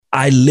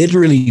I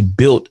literally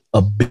built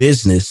a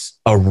business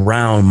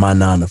around my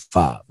 9 to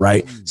 5,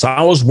 right? So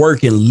I was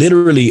working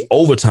literally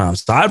overtime.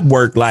 So I'd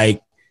work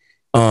like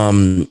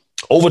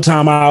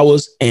overtime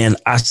hours, and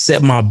I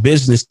set my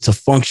business to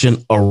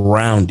function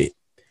around it.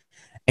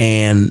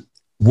 And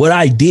what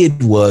I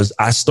did was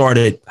I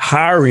started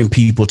hiring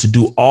people to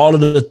do all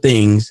of the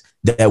things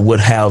that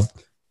would have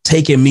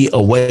taken me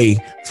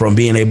away from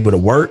being able to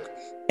work.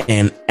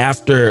 And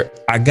after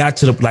I got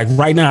to the, like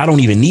right now, I don't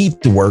even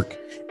need to work.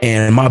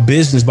 And my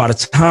business, by the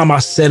time I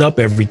set up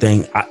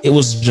everything, it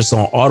was just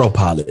on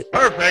autopilot.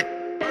 Perfect.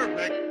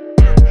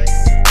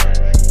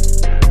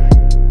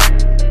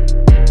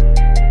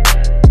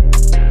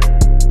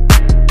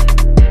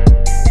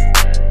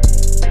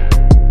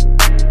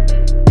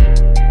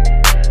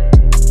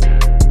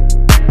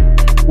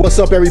 What's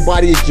up,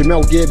 everybody? It's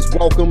Jamel Gibbs.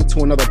 Welcome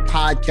to another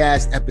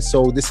podcast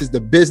episode. This is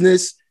the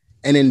Business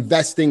and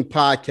Investing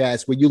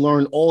Podcast, where you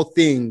learn all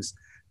things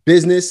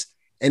business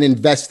and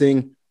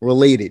investing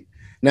related.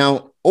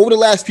 Now, over the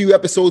last few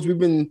episodes, we've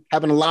been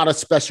having a lot of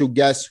special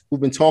guests who've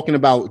been talking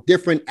about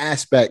different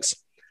aspects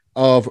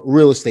of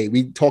real estate.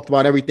 We talked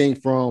about everything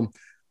from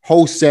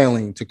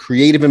wholesaling to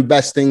creative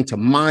investing to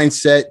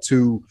mindset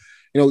to,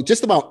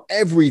 just about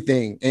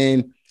everything.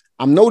 And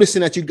I'm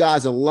noticing that you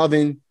guys are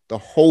loving the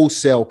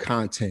wholesale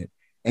content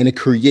and the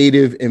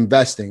creative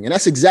investing. And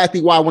that's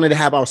exactly why I wanted to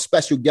have our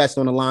special guest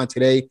on the line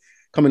today,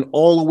 coming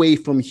all the way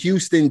from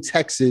Houston,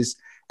 Texas,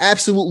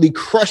 absolutely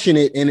crushing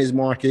it in his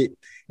market.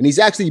 And he's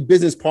actually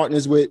business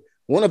partners with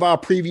one of our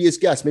previous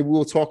guests. Maybe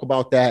we'll talk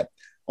about that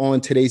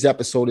on today's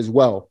episode as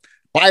well.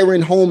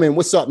 Byron Holman,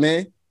 what's up,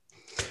 man?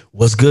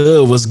 What's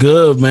good? What's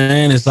good,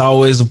 man? It's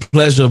always a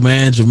pleasure,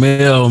 man.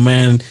 Jamel,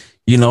 man.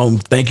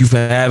 Thank you for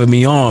having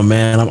me on,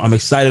 man. I'm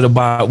excited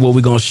about what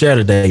we're gonna share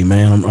today,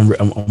 man.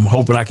 I'm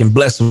hoping I can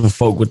bless some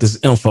folk with this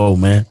info,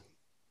 man.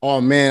 Oh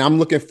man, I'm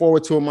looking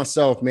forward to it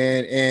myself,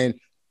 man. And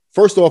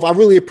first off, I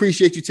really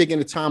appreciate you taking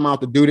the time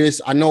out to do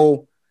this. I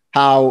know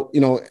how,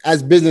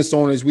 as business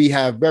owners, we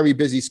have very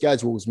busy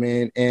schedules,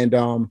 man. And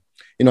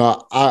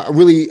I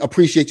really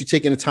appreciate you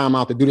taking the time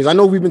out to do this. I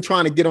know we've been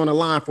trying to get on the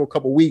line for a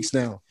couple of weeks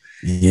now.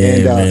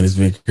 Yeah, man, it's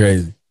been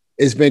crazy.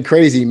 It's been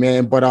crazy,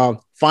 man.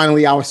 But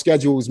finally, our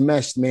schedules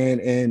meshed, man,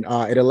 and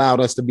it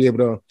allowed us to be able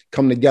to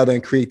come together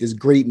and create this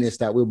greatness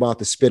that we're about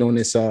to spit on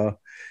this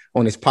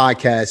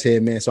podcast here,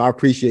 man. So I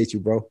appreciate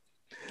you, bro.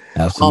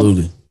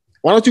 Absolutely.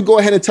 Why don't you go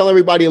ahead and tell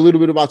everybody a little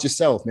bit about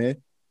yourself, man?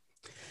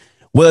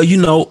 Well,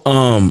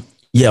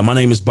 my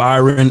name is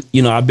Byron.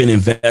 I've been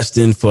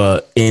investing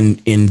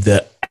in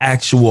the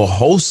actual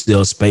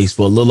wholesale space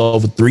for a little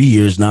over 3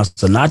 years now,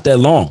 so not that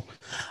long.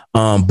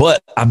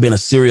 But I've been a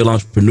serial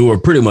entrepreneur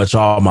pretty much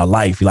all my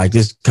life. Like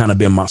this kind of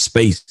been my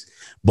space.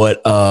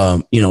 But,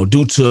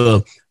 due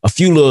to a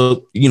few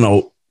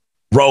little,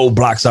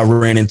 roadblocks I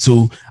ran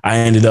into, I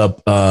ended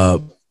up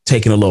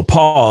taking a little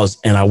pause,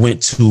 and I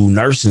went to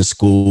nursing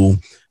school,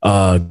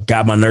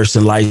 got my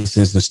nursing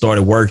license and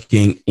started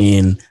working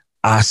in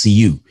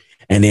ICU.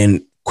 And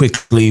then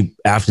quickly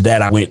after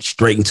that, I went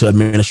straight into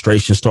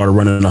administration, started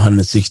running a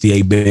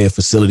 168 bed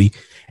facility.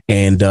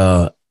 And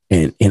I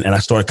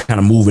started kind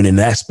of moving in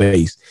that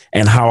space.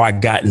 And how I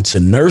got into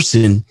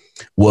nursing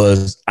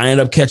was I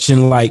ended up catching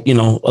a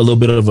little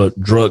bit of a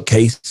drug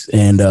case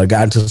and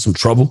got into some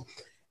trouble.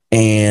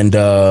 And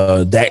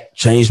that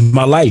changed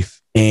my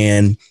life.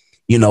 And,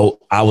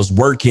 I was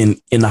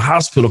working in the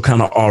hospital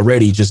kind of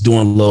already, just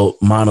doing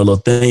minor little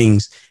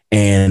things.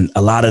 And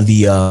a lot of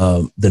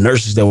the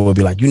nurses that would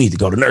be like, you need to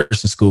go to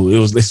nursing school.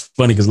 It's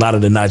funny because a lot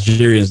of the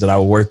Nigerians that I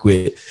would work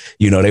with,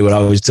 they would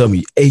always tell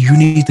me, hey, you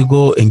need to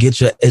go and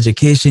get your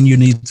education. You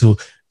need to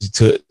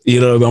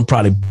I'm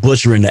probably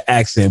butchering the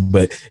accent,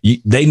 but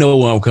they know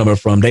where I'm coming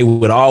from. They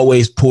would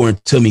always pour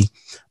into me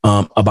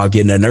about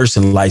getting a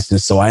nursing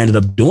license. So I ended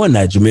up doing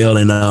that,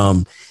 Jamel.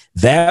 And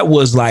that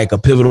was like a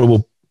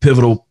pivotal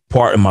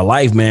part in my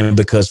life, man,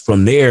 because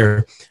from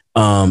there,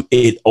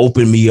 it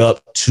opened me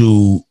up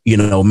to,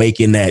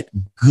 making that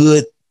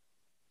good,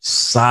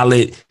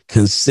 solid,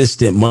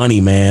 consistent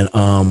money, man,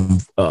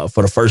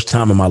 for the first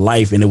time in my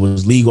life. And it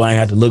was legal. I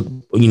had to look,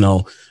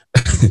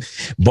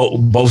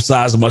 both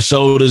sides of my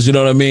shoulders. You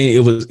know what I mean?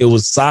 It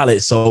was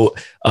solid. So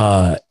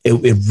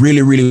it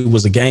really, really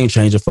was a game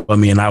changer for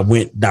me. And I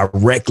went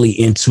directly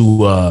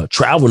into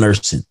travel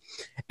nursing.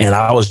 And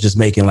I was just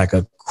making like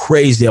a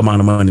crazy amount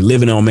of money,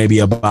 living on maybe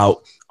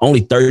about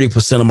only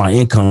 30% of my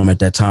income at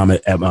that time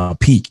at my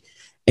peak.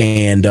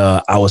 And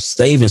I was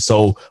saving.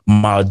 So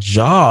my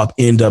job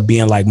ended up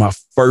being like my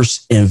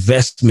first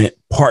investment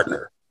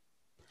partner.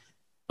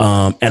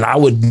 And I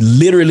would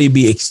literally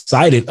be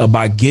excited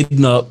about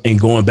getting up and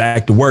going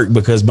back to work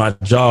because my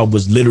job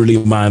was literally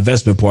my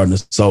investment partner.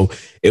 So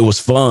it was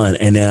fun.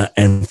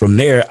 And from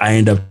there, I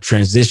ended up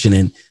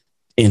transitioning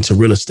into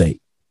real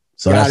estate.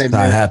 So that's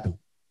how it happened.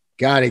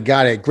 Got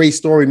it. Great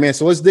story, man.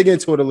 So let's dig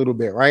into it a little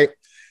bit, right?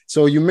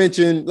 So you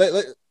mentioned,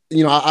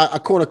 I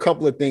caught a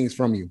couple of things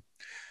from you.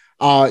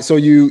 So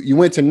you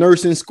went to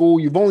nursing school.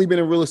 You've only been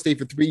in real estate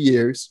for 3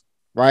 years,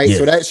 right? Yes.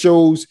 So that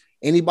shows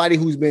anybody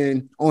who's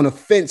been on a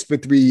fence for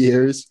 3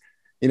 years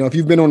if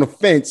you've been on the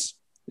fence,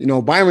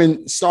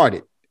 Byron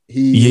started.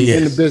 He's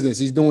in the business.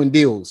 He's doing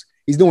deals.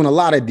 He's doing a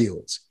lot of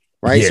deals,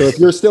 right? Yes. So if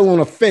you're still on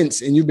a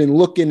fence and you've been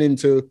looking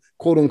into,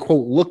 quote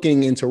unquote,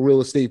 looking into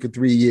real estate for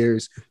 3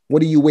 years,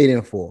 what are you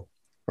waiting for?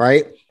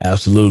 Right?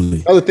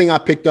 Absolutely. Other thing I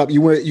picked up,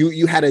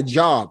 you had a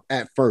job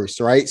at first,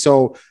 right?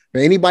 So for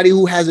anybody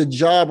who has a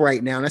job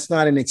right now, that's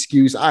not an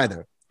excuse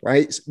either,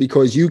 right?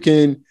 Because you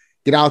can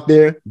get out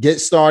there, get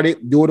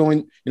started, do it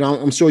on,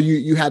 I'm sure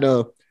you had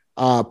to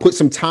put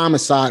some time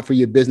aside for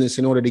your business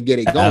in order to get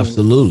it going.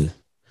 Absolutely.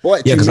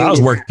 But yeah, because I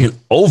was working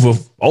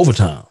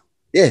overtime.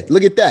 Yeah,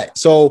 look at that.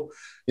 So,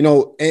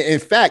 in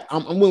fact,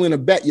 I'm willing to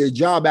bet your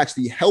job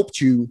actually helped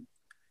you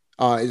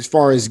as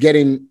far as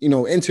getting,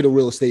 into the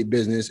real estate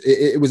business.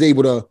 It was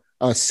able to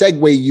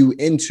segue you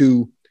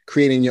into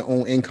creating your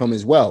own income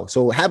as well.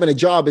 So having a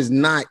job is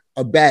not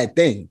a bad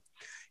thing.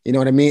 You know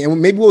what I mean?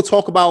 And maybe we'll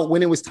talk about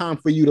when it was time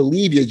for you to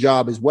leave your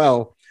job as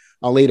well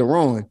later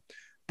on.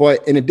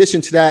 But in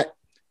addition to that,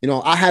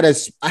 I had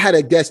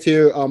a guest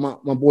here,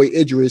 my boy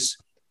Idris.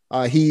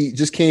 He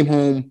just came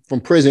home from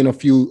prison a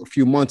few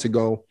months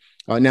ago.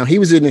 Now he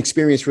was an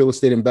experienced real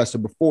estate investor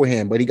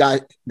beforehand, but he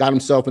got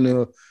himself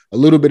into a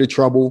little bit of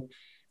trouble,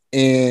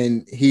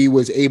 and he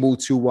was able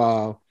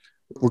to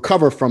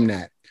recover from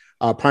that.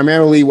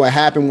 Primarily, what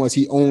happened was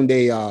he owned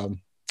a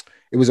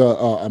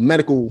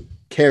medical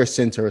care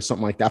center or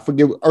something like that. I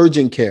forget,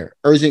 urgent care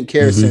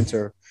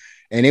center,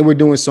 and they were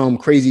doing some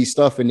crazy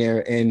stuff in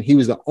there. And he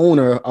was the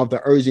owner of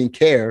the urgent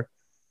care,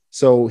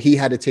 so he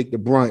had to take the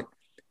brunt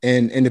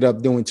and ended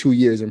up doing 2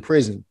 years in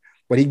prison.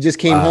 But he just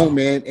came home,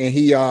 man, and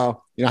he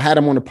had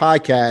him on the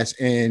podcast,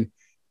 and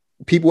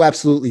people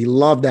absolutely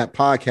love that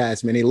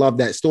podcast, man. They love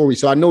that story.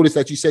 So I noticed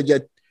that you said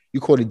you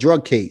caught a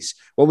drug case.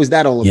 What was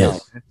that all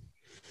about?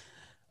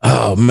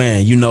 Oh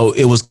man,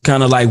 it was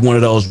kind of like one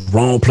of those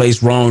wrong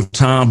place, wrong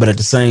time, but at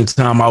the same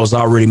time, I was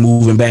already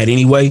moving bad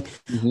anyway.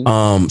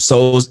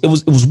 So it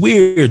was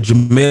weird,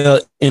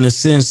 Jamel, in a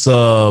sense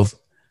of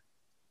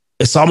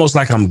it's almost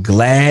like I'm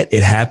glad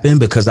it happened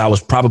because I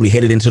was probably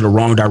headed into the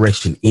wrong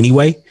direction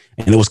anyway.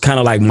 And it was kind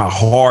of like my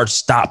hard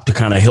stop to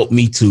kind of help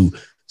me to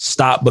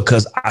stop,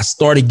 because I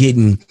started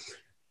getting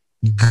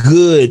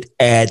good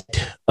at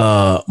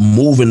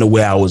moving the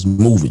way I was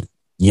moving.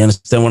 You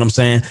understand what I'm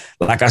saying?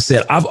 Like I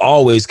said, I've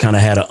always kind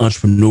of had an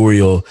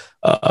entrepreneurial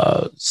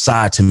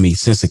side to me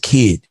since a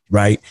kid,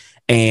 right?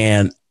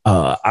 And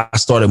I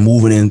started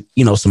moving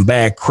in, some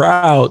bad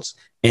crowds.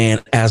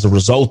 And as a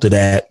result of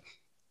that,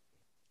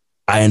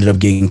 I ended up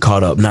getting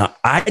caught up. Now,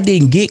 I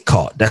didn't get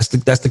caught. That's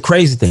the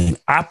crazy thing.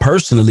 I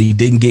personally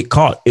didn't get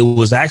caught. It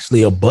was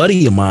actually a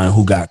buddy of mine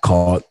who got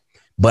caught,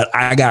 but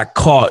I got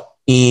caught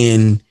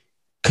in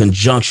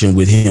conjunction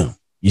with him.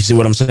 You see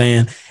what I'm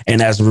saying?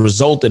 And as a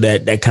result of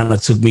that, that kind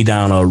of took me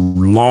down a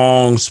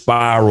long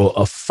spiral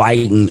of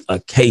fighting a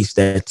case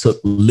that took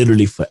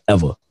literally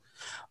forever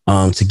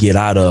to get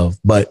out of.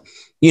 But,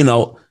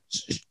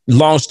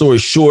 long story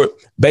short,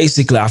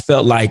 basically, I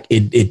felt like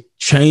it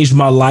changed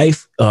my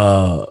life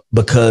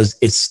because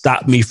it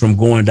stopped me from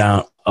going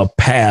down a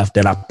path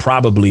that I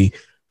probably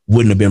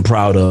wouldn't have been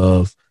proud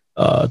of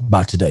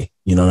by today.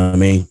 You know what I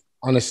mean?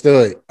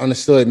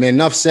 Understood, man.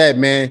 Enough said,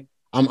 man.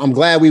 I'm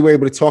glad we were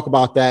able to talk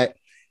about that.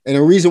 And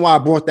the reason why I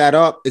brought that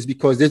up is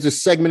because there's a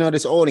segment of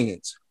this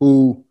audience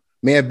who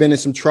may have been in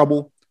some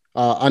trouble.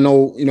 I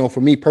know,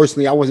 for me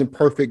personally, I wasn't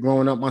perfect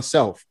growing up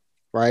myself,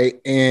 right?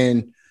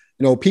 And,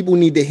 people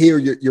need to hear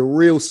your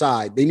real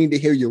side. They need to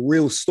hear your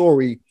real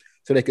story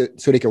so they could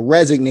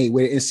resonate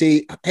with it and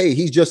say, hey,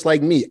 he's just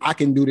like me. I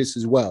can do this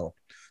as well.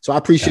 So I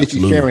appreciate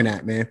you sharing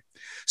that, man.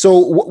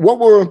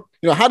 So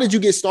how did you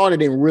get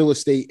started in real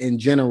estate in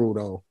general,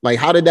 though? Like,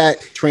 how did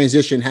that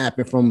transition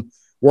happen from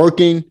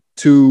working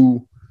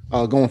to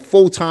going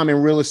full time in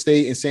real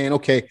estate and saying,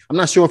 okay, I'm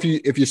not sure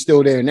if you're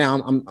still there now.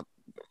 I'm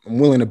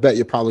willing to bet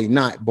you're probably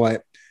not,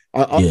 but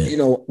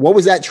what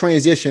was that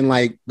transition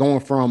like going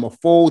from a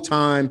full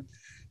time,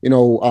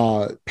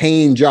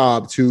 paying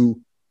job to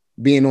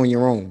being on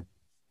your own?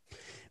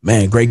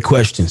 Man, great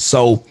question.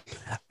 So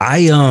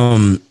I,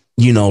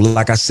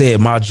 like I said,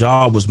 my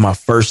job was my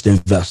first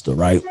investor,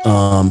 right?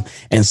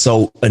 And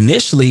so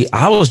initially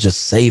I was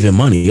just saving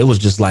money. It was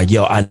just like,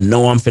 I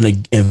know I'm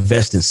finna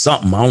invest in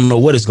something. I don't know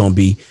what it's going to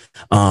be.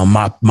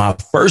 My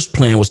first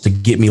plan was to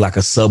get me like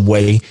a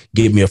Subway,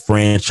 get me a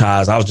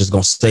franchise. I was just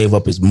going to save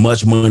up as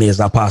much money as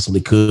I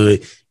possibly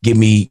could, get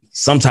me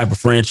some type of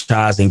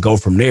franchise and go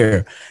from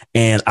there.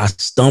 And I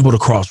stumbled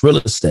across real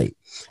estate.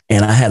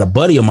 And I had a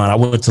buddy of mine. I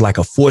went to like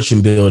a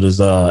Fortune Builders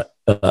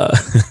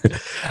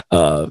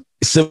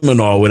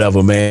seminar or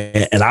whatever,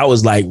 man. And I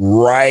was like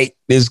right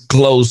this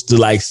close to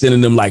like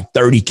sending them like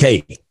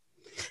 $30K.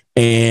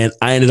 And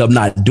I ended up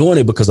not doing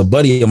it because a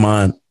buddy of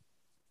mine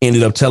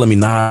ended up telling me,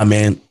 nah,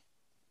 man,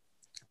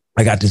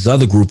 I got this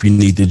other group you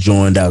need to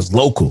join that was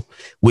local,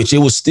 which it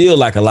was still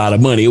like a lot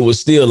of money. It was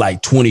still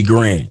like 20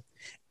 grand.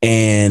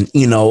 And,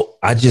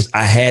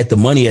 I had the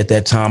money at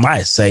that time. I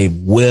had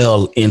saved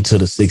well into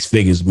the six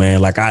figures, man.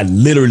 Like I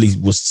literally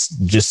was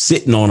just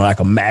sitting on like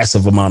a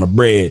massive amount of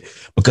bread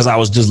because I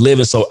was just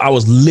living. So I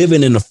was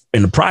living in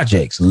the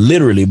projects,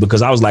 literally,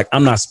 because I was like,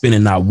 I'm not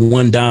spending not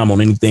one dime on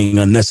anything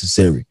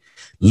unnecessary.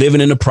 Living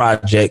in the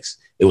projects.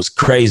 It was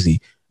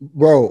crazy.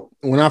 Bro,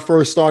 when I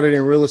first started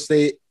in real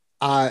estate,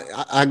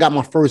 I got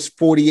my first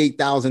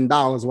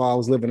 $48,000 while I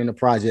was living in the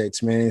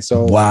projects, man.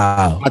 So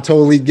wow, I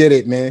totally get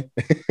it, man.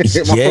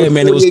 Yeah,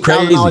 man, it was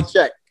crazy.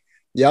 Check.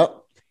 Yep.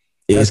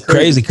 It's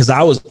crazy because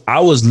I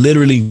was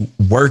literally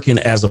working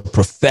as a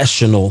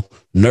professional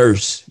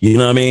nurse, you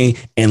know what I mean?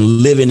 And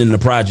living in the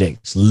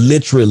projects,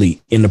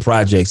 literally in the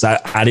projects.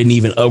 I didn't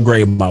even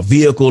upgrade my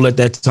vehicle at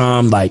that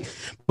time. Like,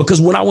 because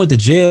when I went to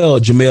jail,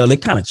 Jamel,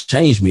 it kind of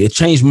changed me. It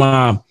changed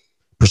my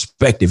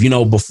perspective.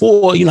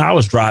 Before, I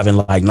was driving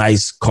like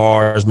nice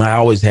cars, man. I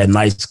always had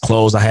nice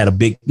clothes. I had a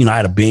big, I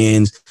had a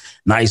Benz,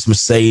 nice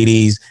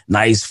Mercedes,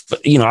 nice,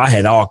 I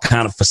had all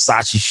kind of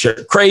Versace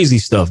shirt, crazy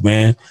stuff,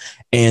 man.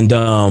 And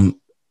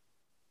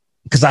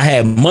because I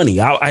had money,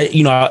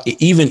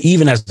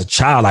 even as a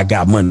child, I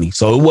got money.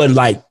 So it wasn't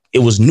like it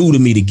was new to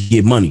me to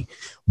get money.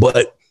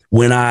 But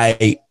when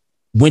I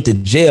went to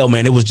jail,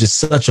 man, it was just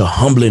such a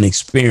humbling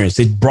experience.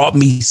 It brought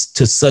me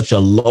to such a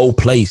low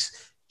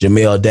place,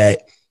 Jamel,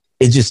 that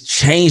it just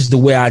changed the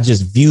way I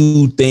just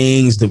viewed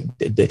things,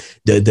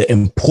 the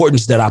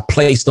importance that I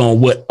placed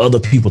on what other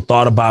people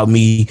thought about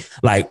me,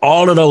 like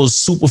all of those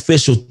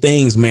superficial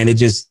things, man. It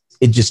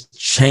just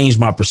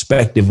changed my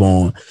perspective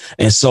on.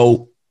 And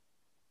so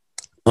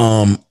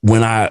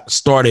when I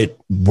started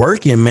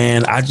working,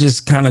 man, I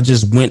just kind of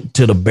just went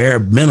to the bare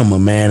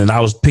minimum, man. And I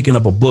was picking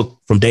up a book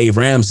from Dave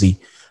Ramsey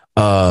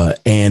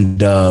and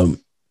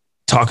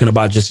talking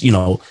about just,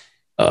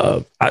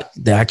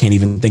 I can't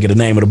even think of the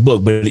name of the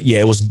book, but yeah,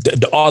 it was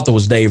the author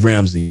was Dave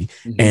Ramsey,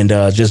 and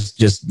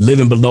just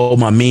living below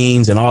my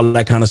means and all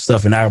that kind of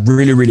stuff. And I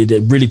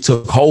really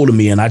took hold of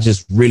me, and I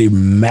just really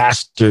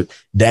mastered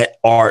that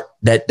art,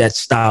 that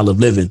style of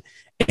living,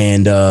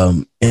 and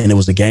it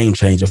was a game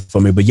changer for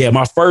me. But yeah,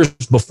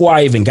 before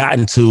I even got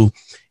into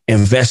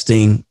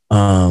investing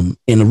in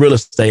the real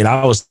estate,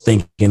 I was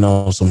thinking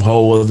on some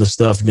whole other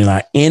stuff. Then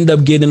I end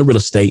up getting into real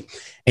estate,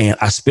 and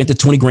I spent the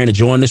 20 grand to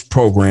join this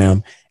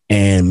program.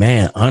 And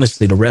man,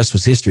 honestly, the rest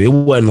was history. It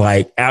wasn't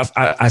like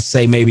I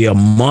say maybe a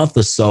month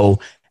or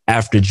so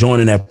after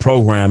joining that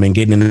program and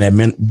getting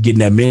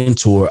that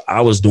mentor,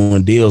 I was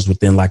doing deals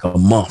within like a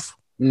month.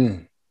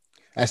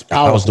 That's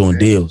powerful. I was doing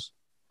deals.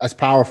 That's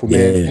powerful,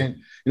 man.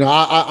 And,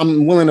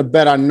 I'm willing to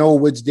bet I know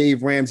which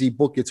Dave Ramsey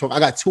book you're talking. I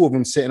got two of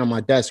them sitting on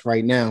my desk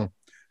right now.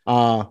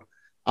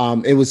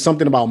 It was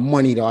something about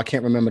money, though. I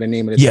can't remember the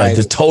name of the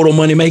title. The Total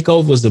Money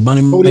Makeover was the Money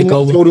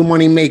Makeover. Total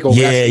Money Makeover.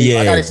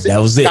 Yeah, that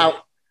was it.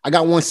 I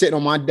got one sitting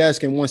on my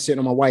desk and one sitting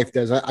on my wife's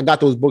desk. I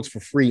got those books for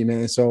free,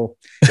 man. So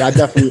yeah,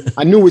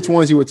 I knew which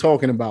ones you were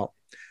talking about.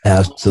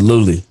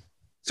 Absolutely.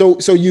 So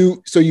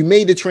you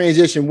made the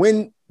transition.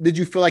 When did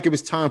you feel like it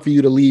was time for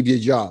you to leave your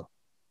job?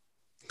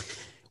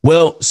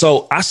 Well,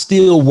 so I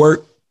still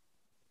work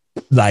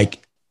like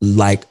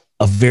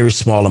a very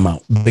small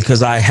amount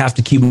because I have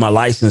to keep my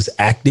license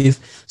active.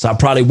 So I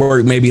probably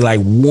work maybe like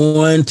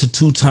 1 to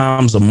 2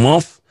 times a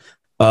month.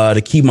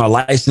 To keep my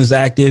license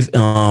active.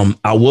 I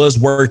was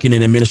working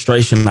in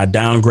administration. I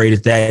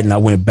downgraded that and I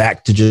went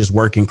back to just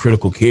working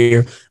critical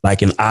care,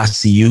 like in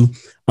ICU.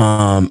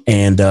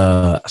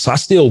 So I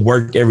still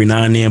work every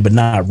now and then, but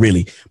not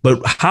really.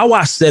 But how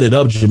I set it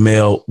up,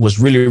 Jamel, was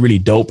really, really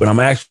dope. And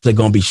I'm actually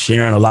going to be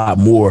sharing a lot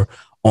more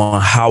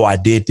on how I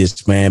did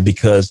this, man,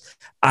 because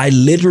I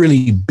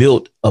literally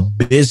built a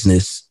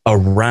business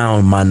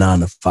around my 9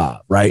 to 5,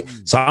 right?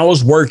 So I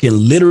was working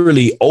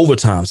literally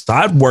overtime. So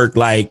I'd work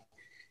like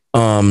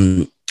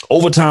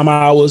overtime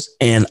hours,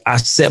 and I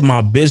set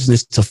my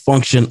business to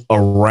function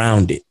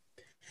around it.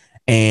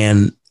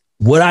 And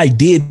what I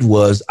did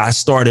was I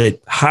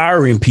started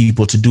hiring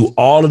people to do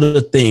all of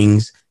the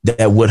things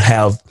that would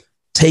have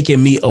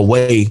taken me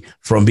away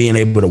from being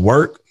able to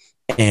work.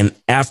 And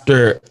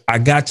after I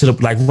got to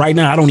right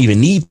now, I don't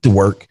even need to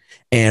work.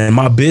 And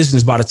my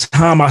business, by the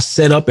time I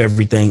set up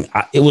everything,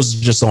 it was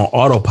just on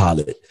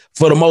autopilot.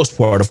 For the most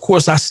part, of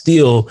course, I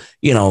still,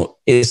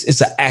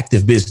 it's an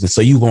active business. So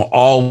you're going to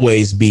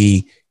always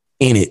be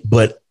in it.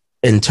 But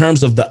in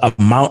terms of the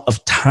amount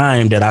of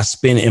time that I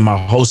spend in my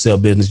wholesale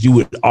business, you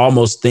would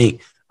almost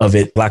think of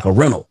it like a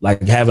rental,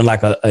 like having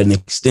like an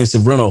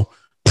extensive rental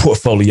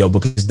portfolio,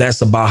 because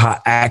that's about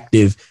how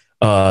active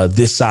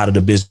this side of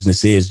the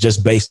business is,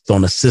 just based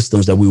on the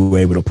systems that we were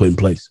able to put in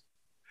place.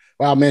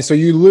 Wow, man. So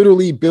you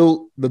literally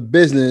built the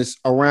business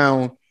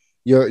around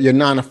your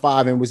 9 to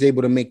 5 and was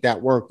able to make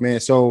that work, man.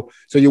 So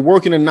you're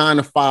working a 9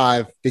 to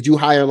 5. Did you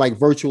hire like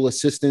virtual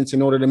assistants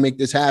in order to make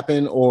this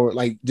happen, or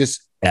like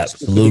just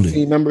absolutely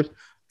team members?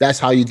 That's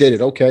how you did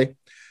it. Okay.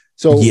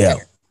 So yeah.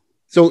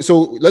 So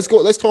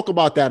let's talk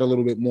about that a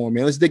little bit more,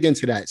 man. Let's dig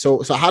into that.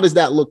 So how does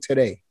that look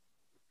today?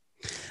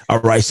 All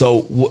right.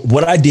 So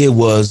what I did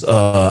was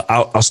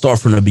I'll start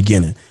from the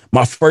beginning.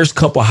 My first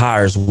couple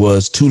hires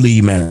was 2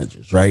 lead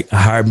managers, right? I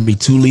hired me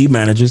 2 lead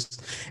managers,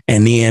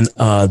 and then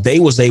they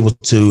was able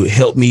to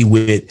help me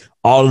with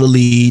all of the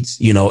leads,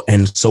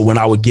 and so when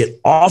I would get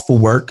off of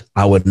work,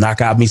 I would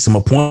knock out me some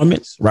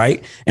appointments,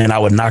 right? And I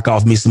would knock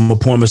off me some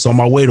appointments on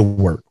my way to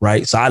work,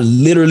 right? So I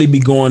literally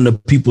be going to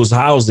people's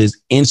houses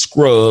in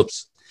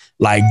scrubs,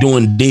 like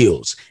doing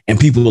deals, and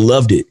people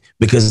loved it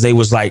because they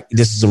was like,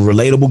 this is a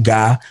relatable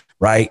guy,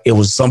 right? It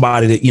was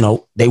somebody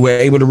that, they were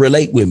able to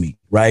relate with me,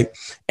 right?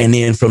 And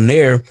then from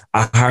there,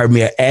 I hired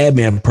me an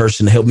admin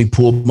person to help me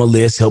pull my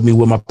list, help me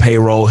with my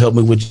payroll, help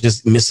me with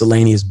just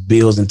miscellaneous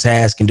bills and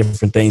tasks and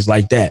different things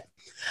like that.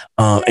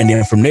 And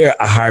then from there,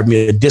 I hired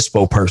me a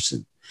dispo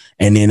person.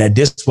 And then that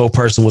dispo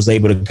person was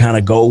able to kind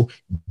of go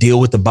deal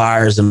with the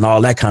buyers and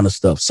all that kind of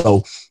stuff.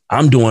 So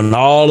I'm doing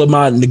all of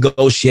my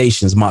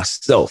negotiations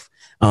myself.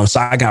 So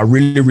I got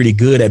really, really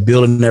good at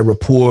building that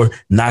rapport,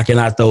 knocking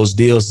out those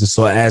deals. And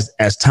so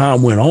as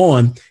time went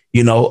on,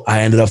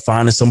 I ended up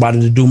finding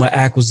somebody to do my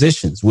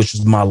acquisitions, which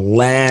was my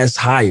last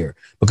hire,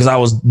 because I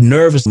was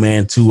nervous,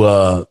 man,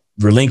 to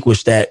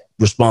relinquish that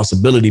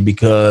responsibility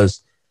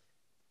because,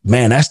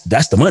 man,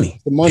 that's the money.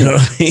 The money. You know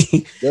what I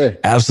mean? Yeah.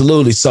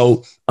 Absolutely.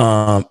 So,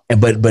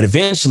 but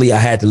eventually I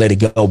had to let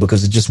it go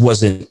because it just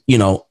wasn't,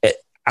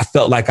 I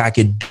felt like I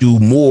could do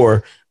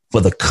more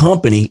for the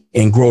company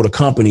and grow the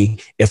company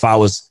if I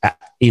was,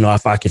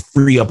 if I could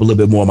free up a little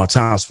bit more of my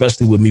time,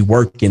 especially with me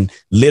working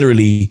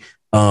literally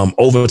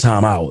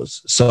overtime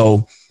hours.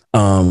 So,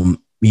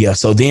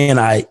 so then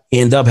I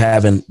end up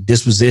having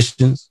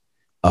dispositions.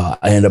 I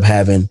end up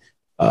having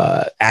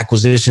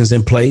acquisitions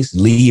in place,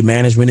 lead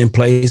management in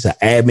place, an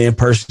admin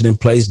person in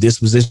place,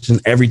 disposition,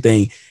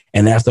 everything.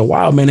 And after a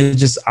while, man,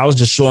 I was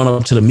just showing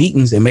up to the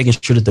meetings and making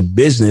sure that the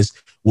business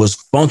was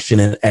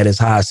functioning at its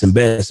highest and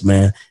best,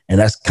 man. And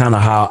that's kind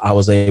of how I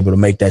was able to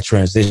make that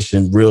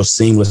transition real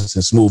seamless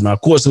and smooth. Now,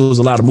 of course, there was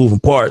a lot of moving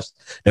parts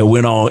that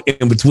went on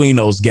in between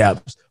those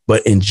gaps,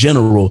 but in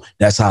general,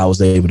 that's how I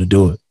was able to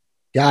do it.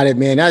 Got it,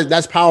 man.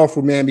 That's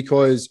powerful, man,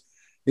 because,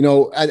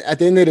 at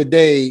the end of the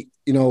day,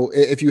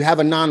 if you have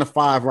a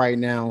 9-to-5 right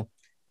now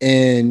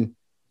and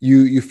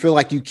you feel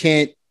like you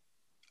can't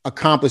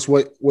accomplish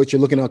what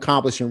you're looking to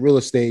accomplish in real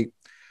estate,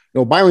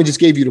 Byron just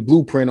gave you the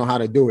blueprint on how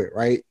to do it,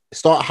 right?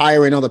 Start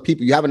hiring other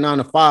people. You have a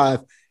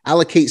 9-to-5,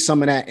 allocate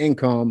some of that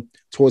income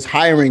towards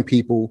hiring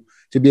people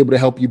to be able to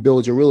help you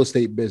build your real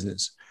estate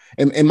business.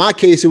 And in my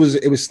case, it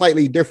was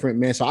slightly different,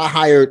 man. So I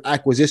hired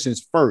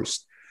acquisitions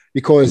first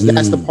because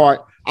that's the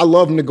part I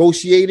love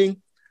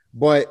negotiating,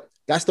 but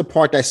that's the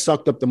part that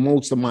sucked up the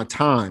most of my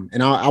time.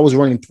 And I was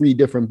running 3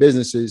 different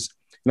businesses.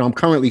 I'm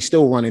currently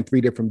still running 3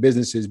 different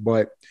businesses,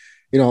 but,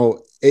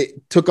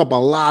 it took up a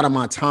lot of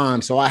my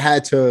time. So I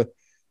had to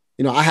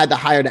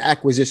hire the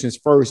acquisitions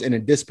first and the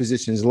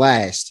dispositions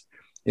last.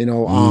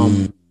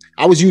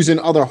 I was using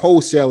other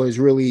wholesalers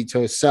really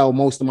to sell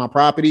most of my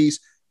properties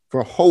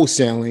for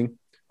wholesaling.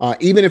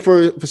 Even if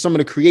for some of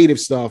the creative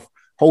stuff,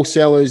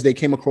 wholesalers, they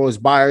came across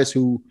buyers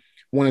who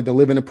wanted to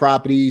live in the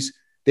properties.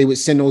 They would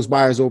send those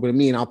buyers over to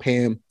me and I'll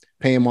pay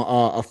them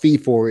a fee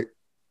for it.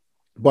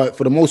 But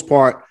for the most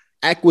part,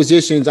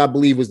 acquisitions, I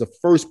believe, was the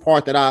first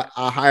part that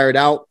I hired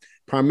out,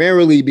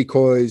 primarily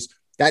because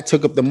that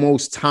took up the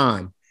most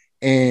time.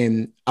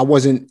 And I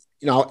wasn't,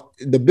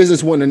 the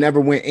business wouldn't have never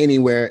went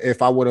anywhere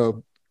if I would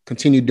have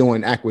continued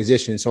doing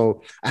acquisitions.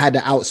 So I had to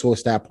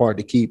outsource that part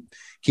to keep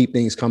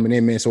things coming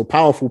in, man. So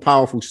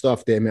powerful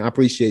stuff there, man. I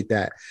appreciate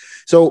that.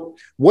 So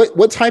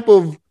what type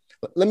of,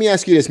 let me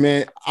ask you this,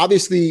 man.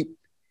 Obviously,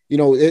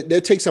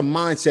 there takes a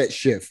mindset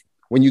shift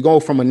when you go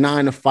from a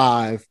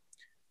 9-to-5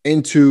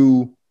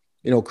 into,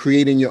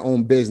 creating your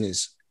own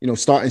business,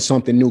 starting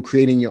something new,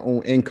 creating your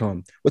own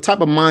income. What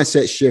type of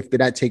mindset shift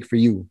did that take for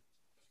you?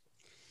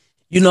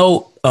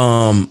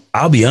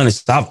 I'll be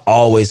honest, I've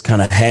always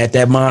kind of had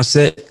that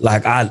mindset.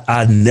 Like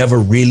I never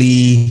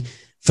really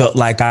felt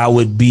like I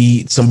would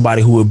be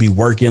somebody who would be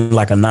working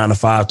like a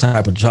 9-to-5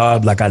 type of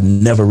job. Like I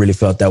never really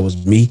felt that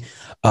was me.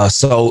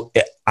 So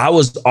I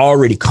was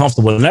already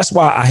comfortable. And that's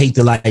why I hate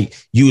to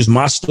use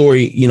my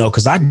story,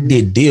 because I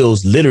did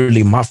deals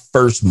literally my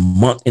first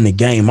month in the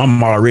game.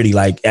 I'm already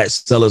at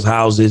sellers'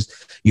 houses.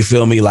 You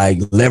feel me? Like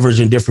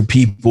leveraging different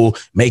people,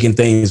 making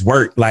things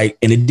work. And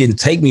it didn't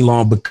take me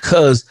long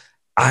because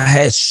I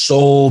had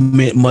so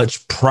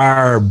much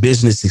prior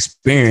business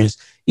experience,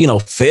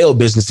 failed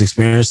business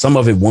experience. Some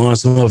of it won,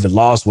 some of it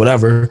lost,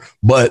 whatever.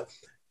 But,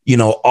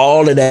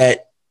 all of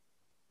that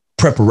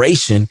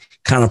preparation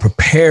kind of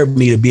prepared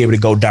me to be able to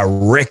go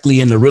directly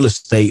into real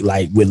estate,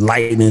 with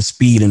lightning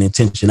speed and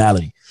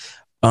intentionality.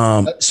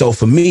 So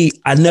for me,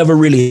 I never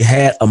really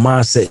had a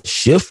mindset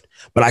shift,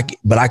 but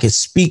I could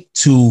speak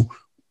to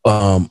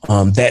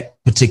that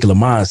particular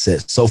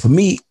mindset. So for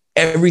me,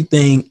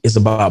 everything is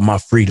about my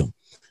freedom.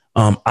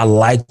 I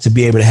like to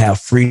be able to have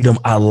freedom.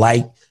 I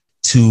like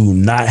to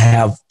not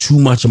have too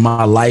much of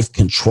my life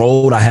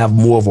controlled. I have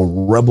more of a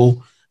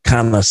rebel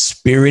kind of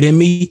spirit in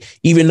me,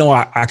 even though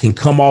I can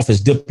come off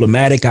as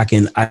diplomatic. I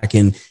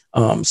can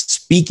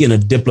speak in a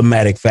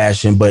diplomatic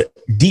fashion, but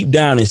deep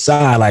down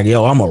inside, like,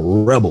 yo, I'm a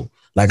rebel.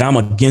 Like, I'm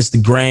against the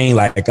grain.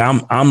 Like,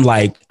 I'm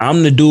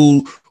the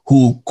dude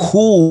who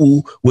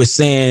cool with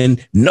saying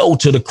no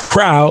to the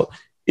crowd,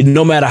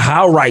 no matter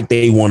how right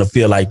they want to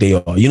feel like they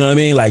are. You know what I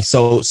mean? Like,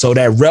 so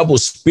that rebel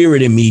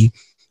spirit in me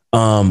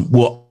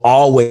will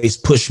always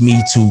push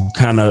me to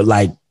kind of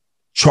like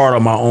charter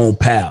my own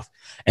path.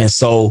 And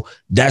so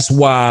that's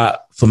why,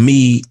 for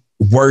me,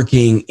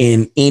 working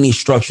in any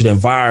structured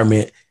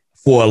environment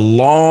for a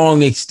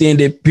long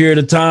extended period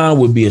of time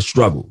would be a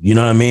struggle. You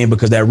know what I mean?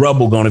 Because that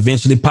rebel going to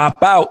eventually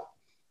pop out,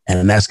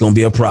 and that's going to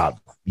be a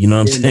problem. You know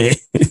what I'm saying?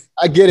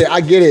 I get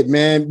it,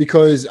 man,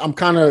 because I'm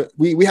kind of,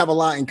 we have a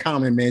lot in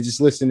common, man,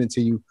 just listening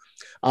to you.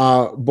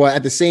 But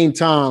at the same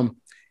time,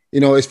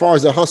 you know, as far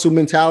as the hustle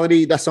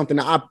mentality, that's something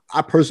that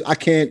I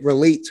can't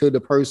relate to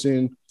the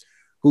person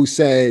who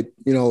said,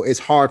 you know, it's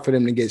hard for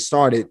them to get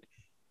started,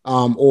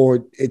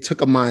 or it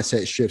took a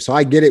mindset shift. So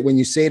I get it when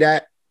you say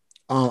that.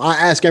 I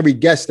ask every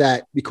guest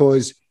that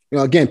because, you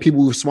know, again,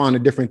 people respond to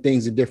different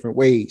things in different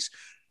ways.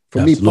 For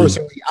Absolutely. me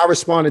personally, I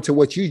responded to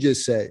what you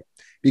just said,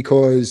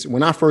 because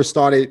when I first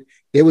started,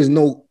 there was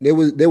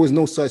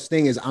no such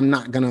thing as I'm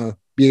not gonna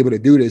be able to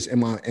do this in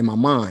my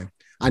mind.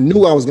 I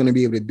knew I was gonna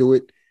be able to do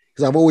it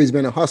because I've always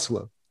been a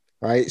hustler,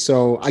 right?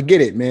 So I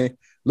get it, man. A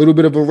little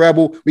bit of a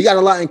rebel. We got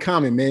a lot in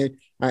common, man.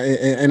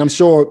 And I'm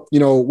sure, you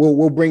know,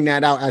 we'll bring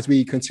that out as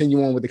we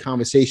continue on with the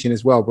conversation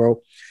as well, bro.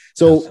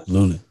 So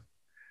absolutely.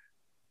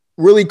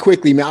 Really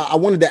quickly, man, I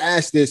wanted to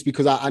ask this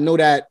because I know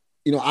that,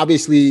 you know,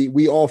 obviously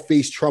we all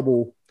face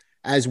trouble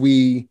as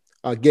we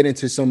get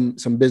into some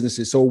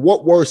businesses. So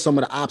what were some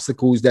of the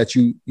obstacles that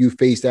you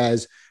faced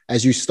as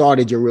you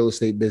started your real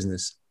estate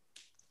business?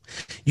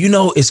 You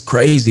know, it's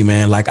crazy,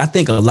 man. Like, I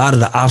think a lot of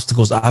the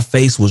obstacles I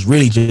faced was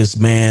really just,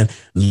 man,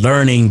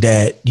 learning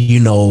that, you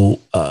know,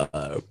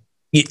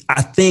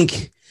 I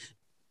think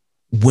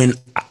when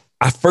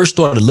I first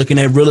started looking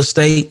at real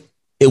estate,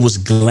 it was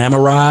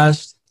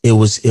glamorized. It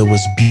was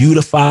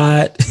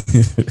beautified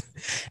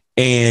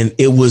and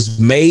it was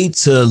made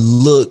to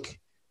look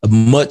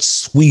much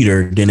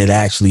sweeter than it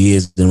actually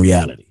is in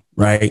reality.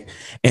 Right.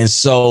 And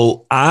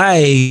so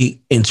I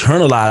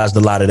internalized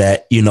a lot of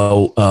that, you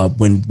know,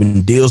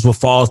 when deals would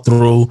fall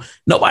through.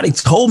 Nobody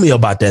told me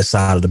about that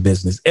side of the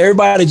business.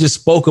 Everybody just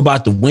spoke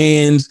about the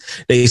wins.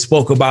 They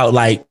spoke about,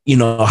 like, you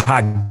know,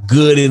 how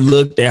good it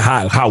looked and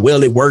how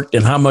well it worked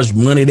and how much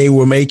money they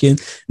were making.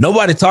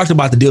 Nobody talked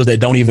about the deals that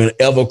don't even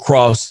ever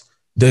cross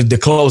the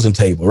closing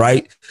table.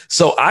 Right.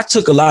 So I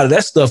took a lot of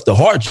that stuff to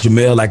heart,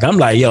 Jamel. Like, I'm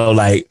like, yo,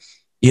 like,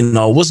 you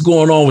know, what's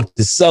going on with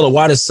the seller?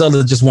 Why the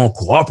seller just won't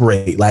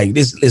cooperate? Like,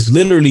 this is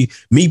literally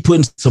me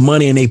putting some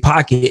money in their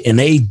pocket and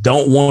they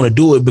don't want to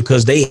do it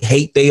because they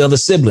hate their other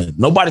sibling.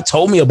 Nobody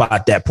told me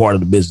about that part of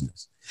the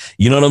business.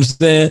 You know what I'm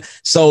saying?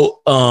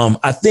 So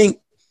I think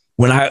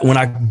when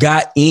I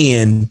got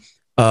in,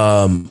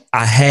 I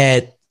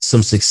had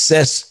some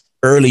success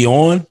early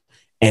on.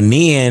 And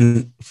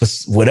then for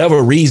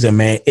whatever reason,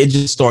 man, it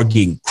just started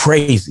getting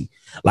crazy.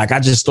 Like, I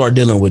just started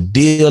dealing with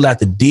deal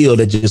after deal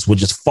that just would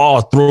just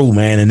fall through,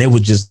 man. And it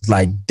would just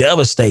like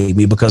devastate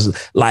me because,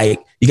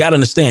 like, you got to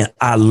understand,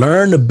 I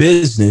learned the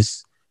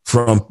business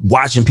from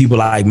watching people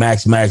like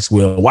Max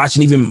Maxwell,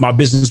 watching even my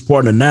business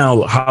partner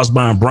now,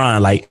 Housebound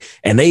Brian, like,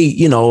 and they,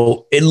 you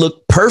know, it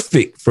looked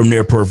perfect from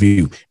their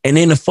purview. And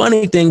then the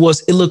funny thing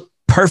was, it looked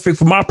perfect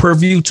from my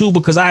purview too,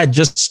 because I had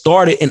just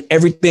started and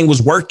everything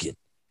was working.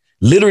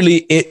 Literally,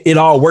 it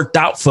all worked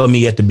out for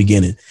me at the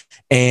beginning.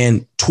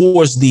 And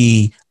towards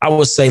I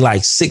would say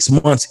like 6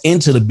 months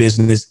into the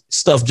business,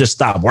 stuff just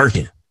stopped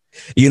working,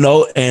 you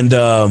know, and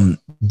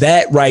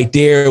that right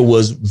there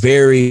was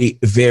very,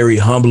 very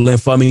humbling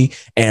for me.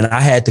 And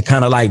I had to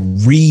kind of like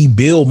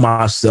rebuild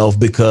myself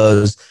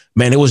because,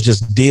 man, it was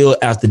just deal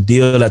after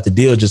deal after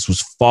deal just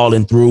was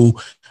falling through.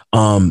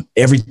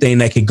 Everything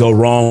that could go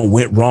wrong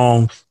went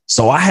wrong.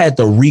 So I had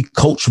to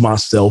recoach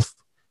myself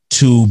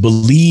to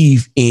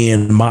believe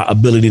in my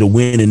ability to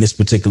win in this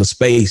particular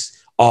space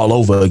all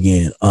over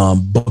again,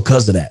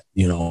 because of that,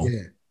 you know.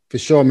 Yeah, for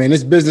sure, man.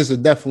 This business will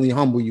definitely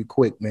humble you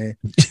quick, man.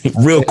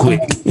 Real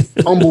quick.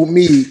 Humbled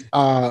me.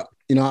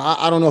 You know,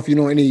 I don't know if you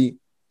know any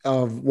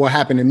of what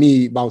happened to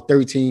me about a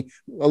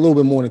little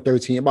bit more than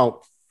 13,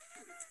 about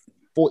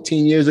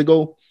 14 years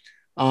ago.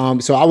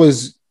 So I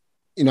was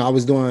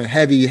doing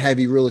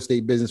heavy real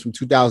estate business from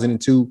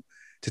 2002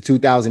 to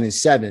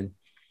 2007.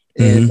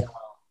 And,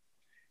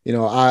 you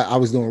know, I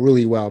was doing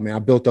really well, man. I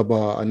built up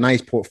a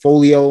nice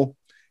portfolio.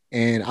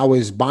 And I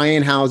was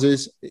buying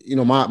houses. You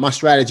know, my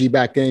strategy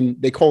back then,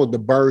 they call it the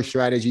BRRRR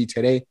strategy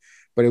today,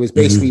 but it was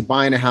basically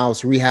buying a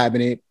house,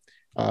 rehabbing it,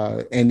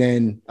 and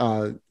then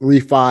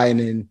refi, and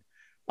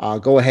then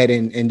go ahead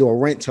and do a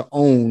rent to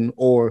own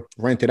or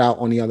rent it out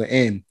on the other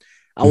end.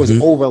 I was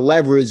over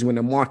leveraged when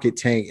the market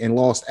tanked and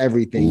lost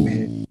everything,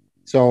 man.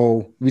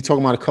 So we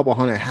talking about a couple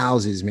hundred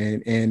houses,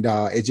 man. And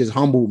it just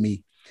humbled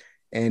me.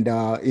 And,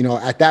 you know,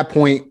 at that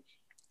point,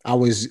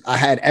 I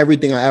had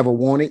everything I ever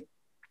wanted,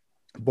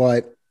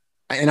 but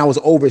and I was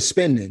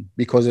overspending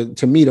because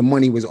to me, the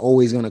money was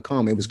always going to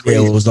come. It was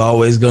crazy. Yeah, it was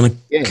always going to,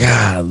 yeah.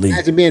 golly.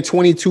 Imagine being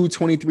 22,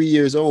 23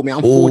 years old, man.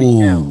 I'm 40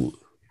 now.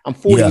 I'm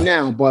 40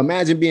 now, but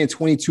imagine being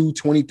 22,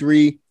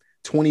 23,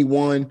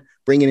 21,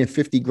 bringing in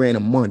 50 grand a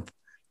month,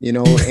 you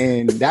know,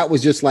 and that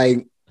was just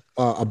like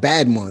a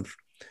bad month.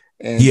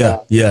 And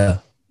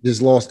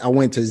just lost. I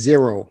went to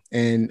zero.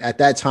 And at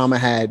that time I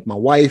had my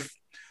wife.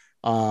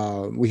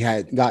 We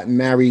had gotten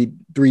married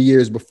 3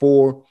 years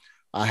before.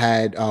 I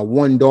had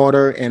one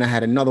daughter and I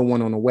had another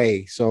one on the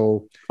way.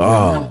 So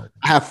I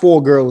have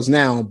 4 girls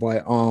now,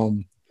 but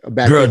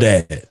girl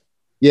dad.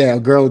 Yeah,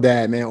 girl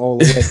dad, man, all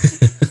the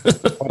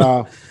way.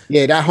 But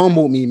yeah, that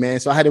humbled me, man.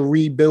 So I had to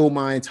rebuild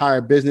my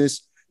entire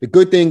business. The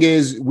good thing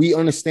is we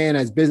understand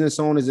as business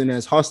owners and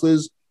as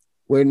hustlers,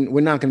 we're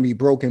not going to be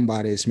broken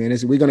by this, man.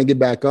 We're going to get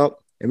back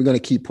up and we're going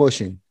to keep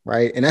pushing,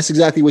 right? And that's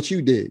exactly what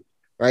you did,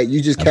 right?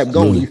 You just kept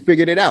going. You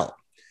figured it out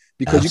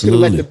because you could have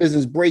let the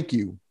business break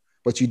you,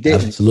 but you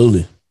didn't.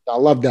 Absolutely. I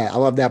love that. I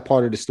love that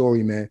part of the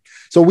story, man.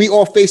 So we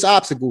all face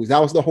obstacles. That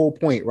was the whole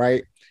point,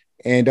 right?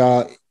 And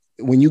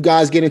when you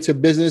guys get into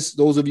business,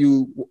 those of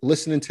you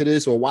listening to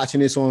this or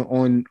watching this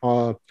on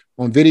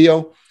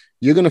video,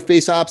 you're going to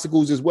face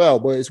obstacles as well.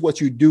 But it's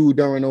what you do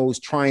during those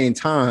trying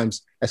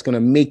times that's going to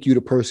make you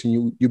the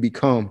person you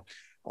become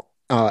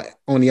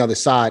on the other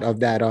side of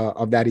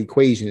that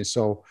equation.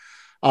 So,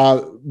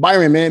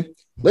 Byron, man,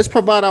 let's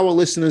provide our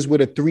listeners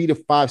with a 3 to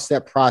 5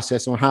 step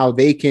process on how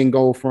they can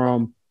go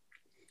from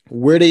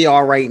where they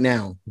are right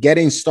now,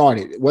 getting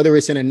started, whether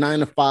it's in a 9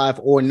 to 5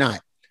 or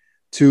not,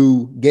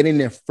 to getting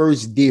their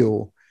first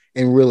deal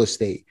in real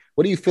estate.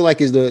 What do you feel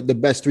like is the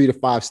best 3 to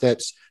 5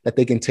 steps that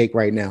they can take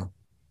right now?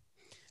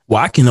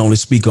 Well, I can only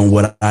speak on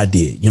what I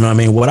did. You know what I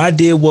mean? What I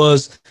did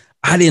was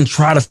I didn't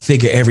try to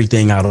figure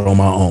everything out on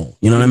my own.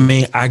 You know what I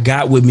mean? I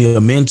got with me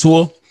a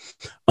mentor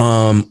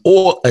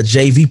or a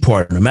JV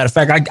partner. Matter of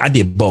fact, I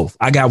did both.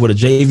 I got with a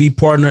JV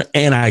partner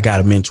and I got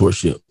a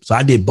mentorship. So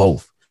I did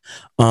both.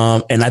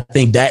 And I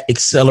think that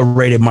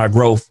accelerated my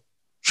growth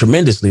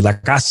tremendously.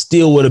 Like I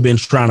still would have been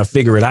trying to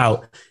figure it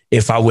out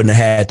if I wouldn't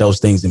have had those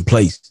things in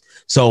place.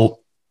 So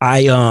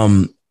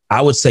I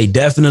would say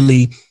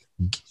definitely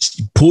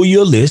pull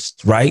your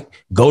list, right?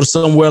 Go to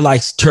somewhere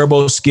like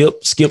Turbo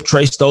Skip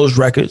trace those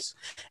records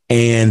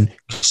and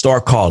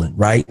start calling,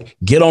 right?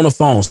 Get on the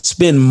phone,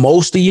 spend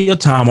most of your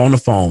time on the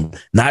phone,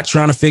 not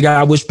trying to figure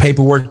out which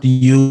paperwork to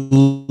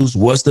use,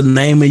 what's the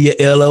name of your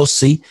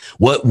LLC,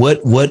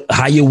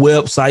 how your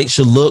website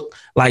should look.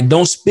 Like,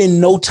 don't spend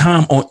no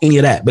time on any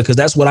of that because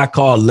that's what I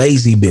call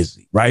lazy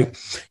busy, right?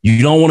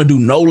 You don't want to do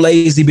no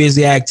lazy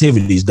busy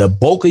activities. The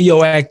bulk of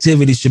your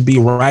activity should be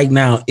right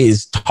now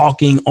is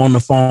talking on the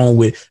phone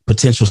with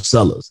potential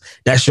sellers.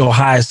 That's your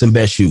highest and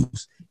best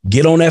use.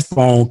 Get on that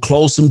phone,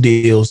 close some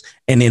deals.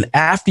 And then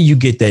after you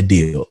get that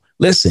deal,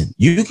 listen,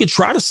 you can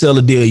try to sell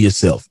a deal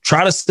yourself.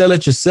 Try to sell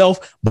it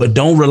yourself, but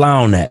don't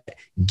rely on that.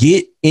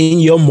 Get in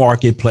your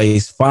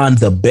marketplace, find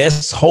the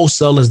best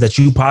wholesalers that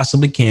you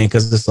possibly can,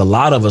 because there's a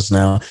lot of us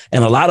now,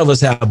 and a lot of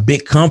us have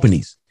big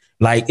companies.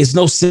 Like, it's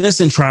no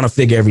sense in trying to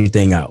figure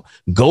everything out.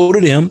 Go to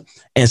them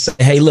and say,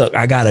 hey, look,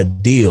 I got a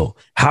deal.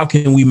 How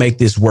can we make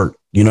this work?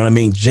 You know what I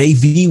mean?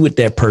 JV with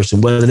that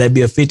person, whether that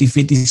be a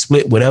 50-50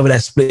 split,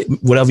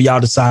 whatever y'all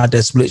decide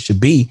that split should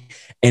be,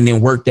 and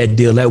then work that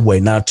deal that way.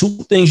 Now,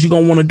 2 things you're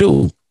going to want to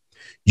do.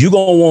 You're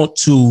going to want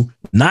to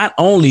not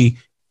only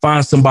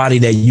find somebody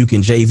that you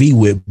can JV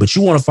with, but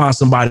you want to find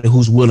somebody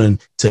who's willing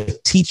to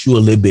teach you a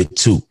little bit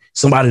too.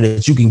 Somebody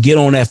that you can get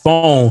on that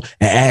phone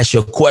and ask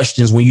your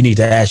questions when you need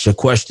to ask your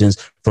questions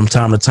from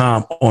time to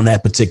time on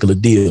that particular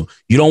deal.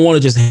 You don't want to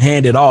just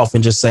hand it off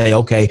and just say,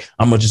 okay,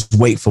 I'm going to just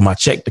wait for my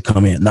check to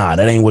come in. Nah,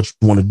 that ain't what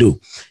you want to do.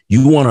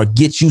 You want to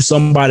get you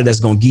somebody that's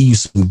going to give you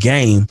some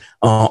game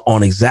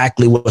on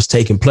exactly what's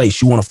taking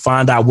place. You want to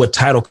find out what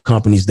title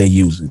companies they're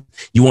using.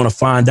 You want to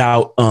find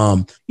out,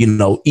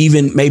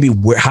 even maybe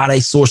how they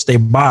source their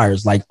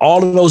buyers. Like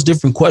all of those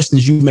different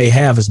questions you may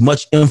have, as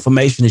much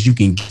information as you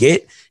can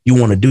get. You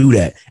want to do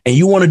that. And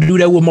you want to do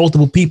that with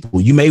multiple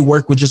people. You may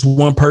work with just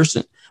one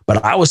person,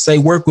 but I would say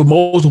work with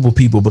multiple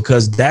people,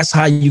 because that's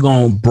how you're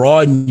going to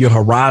broaden your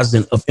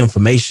horizon of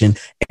information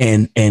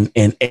and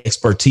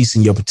expertise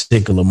in your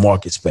particular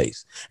market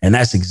space. And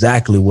that's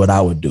exactly what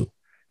I would do.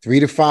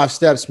 3 to 5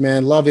 steps,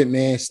 man. Love it,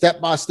 man.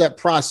 Step-by-step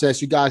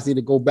process. You guys need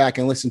to go back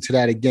and listen to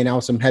that again. That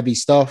was some heavy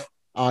stuff.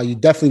 You're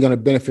definitely going to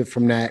benefit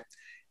from that.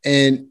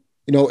 And,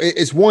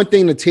 it's one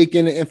thing to take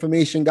in the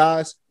information,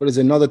 guys, but it's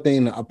another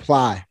thing to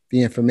apply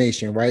the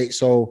information, right?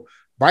 So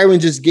Byron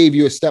just gave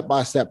you a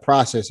step-by-step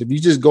process. If you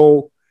just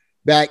go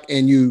back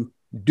and you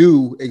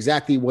do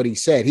exactly what he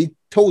said, he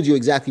told you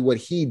exactly what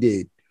he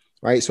did,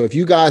 right? So if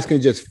you guys can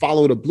just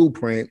follow the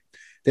blueprint,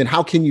 then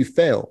how can you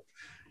fail?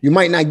 You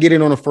might not get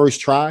it on the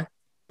first try,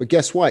 but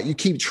guess what? You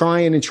keep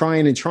trying and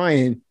trying and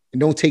trying and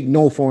don't take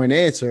no for an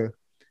answer.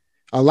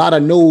 A lot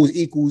of no's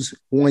equals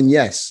one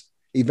yes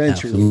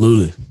eventually.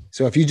 Absolutely.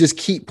 So if you just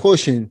keep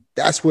pushing,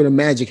 that's where the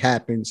magic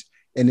happens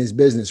in this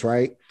business,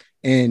 right?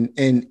 And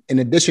in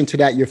addition to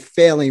that, you're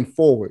failing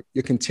forward.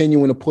 You're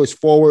continuing to push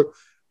forward.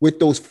 With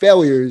those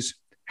failures,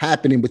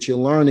 happening, but you're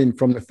learning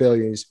from the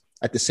failures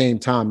at the same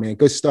time, man.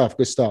 Good stuff.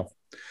 Good stuff.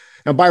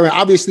 Now, Byron,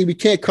 obviously we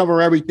can't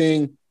cover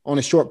everything on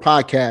a short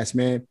podcast,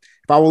 man.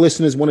 If our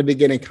listeners wanted to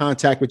get in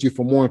contact with you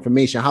for more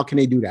information, how can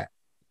they do that?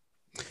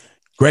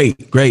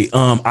 Great.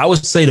 I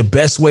would say the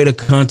best way to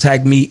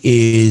contact me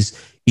is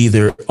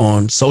either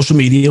on social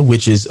media,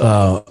 which is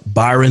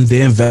Byron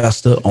the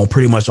Investor on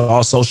pretty much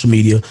all social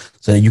media.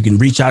 So you can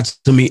reach out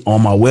to me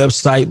on my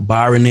website,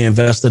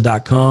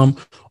 byrontheinvestor.com,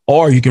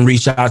 or you can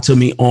reach out to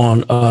me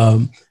on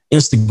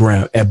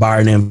Instagram at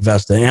Byron the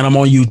Investor. And I'm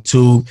on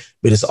YouTube,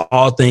 but it's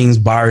all things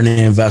Byron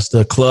the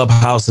Investor.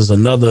 Clubhouse is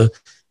another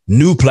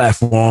new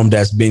platform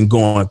that's been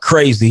going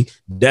crazy.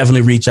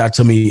 Definitely reach out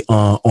to me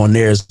on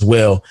there as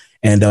well.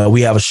 And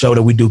we have a show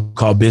that we do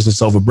called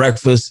Business Over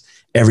Breakfast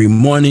every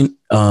morning,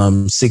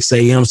 6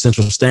 a.m.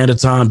 Central Standard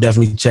Time.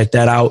 Definitely check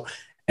that out.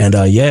 And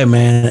yeah,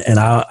 man. And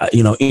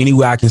any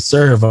way I can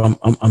serve,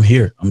 I'm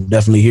here. I'm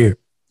definitely here.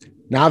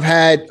 Now I've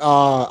had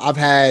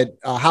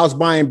House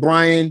Buying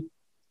Brian.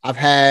 I've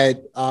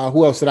had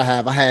who else did I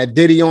have? I had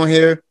Diddy on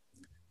here,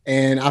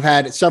 and I've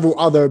had several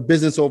other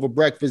Business Over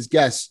Breakfast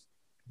guests.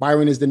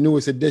 Byron is the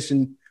newest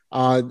addition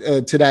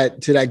to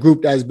that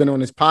group that has been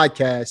on this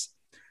podcast.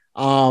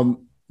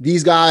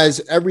 These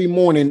guys every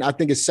morning, I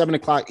think it's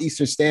 7:00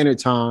 Eastern Standard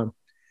Time,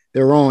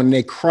 they're on and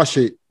they crush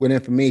it with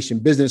information,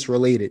 business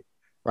related,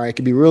 right? It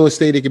could be real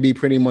estate. It could be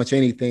pretty much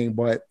anything,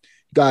 but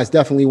you guys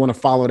definitely want to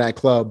follow that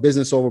club,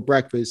 Business Over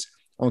Breakfast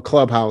on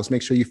Clubhouse.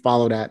 Make sure you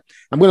follow that.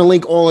 I'm going to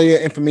link all of your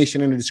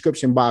information in the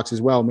description box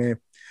as well, man.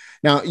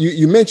 Now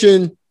you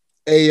mentioned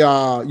a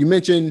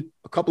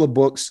couple of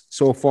books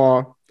so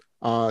far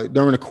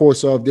during the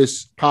course of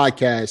this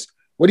podcast.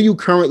 What are you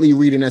currently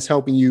reading that's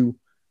helping you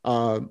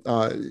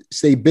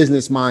stay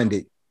business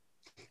minded?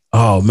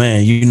 Oh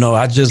man,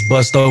 I just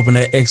bust open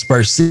that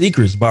Expert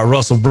Secrets by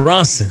Russell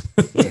Brunson.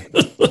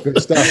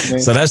 Good stuff, man.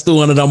 So that's the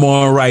one that I'm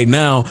on right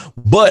now.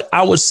 But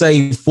I would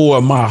say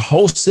for my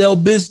wholesale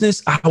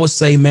business, I would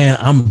say, man,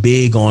 I'm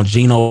big on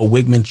Gino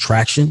Wickman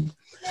Traction.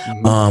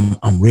 Mm-hmm.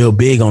 I'm real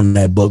big on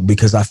that book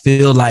because I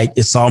feel like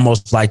it's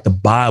almost like the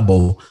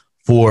Bible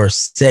for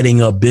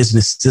setting up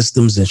business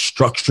systems and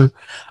structure.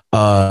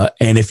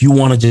 And if you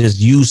want to just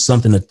use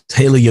something to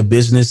tailor your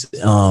business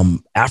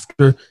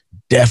after,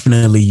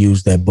 definitely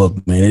use that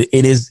book, man.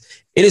 It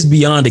is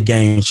beyond a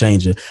game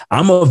changer.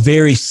 I'm a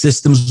very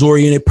systems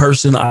oriented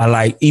person. I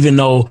like, even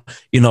though,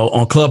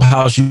 on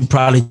Clubhouse, you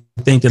probably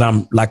think that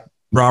I'm like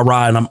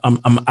rah and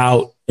I'm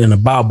out and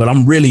about, but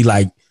I'm really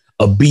like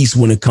a beast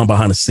when it comes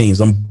behind the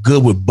scenes. I'm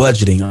good with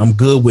budgeting. I'm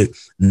good with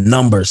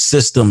numbers,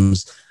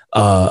 systems,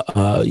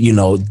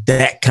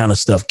 that kind of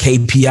stuff,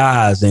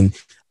 KPIs and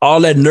all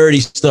that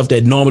nerdy stuff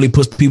that normally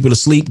puts people to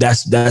sleep.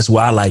 That's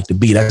where I like to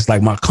be. That's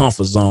like my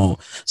comfort zone.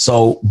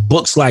 So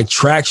books like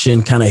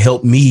Traction kind of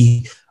help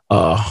me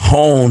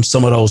hone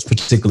some of those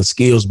particular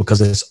skills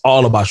because it's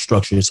all about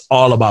structure. It's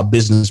all about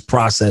business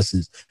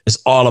processes.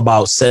 It's all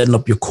about setting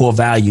up your core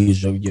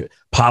values, your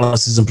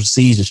policies and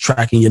procedures,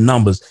 tracking your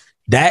numbers.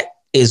 That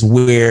is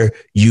where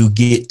you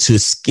get to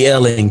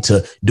scaling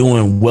to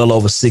doing well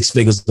over 6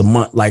 figures a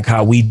month, like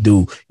how we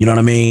do. You know what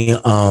I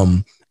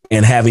mean?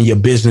 And having your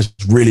business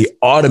really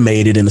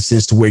automated in a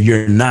sense to where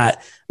you're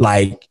not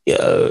like,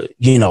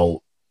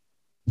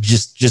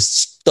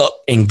 just stuck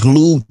and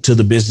glued to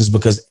the business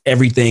because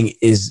everything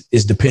is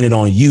dependent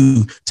on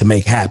you to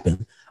make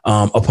happen,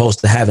 opposed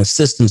to having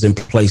systems in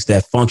place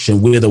that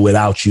function with or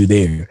without you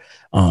there.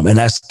 And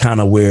that's kind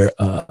of where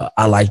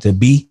I like to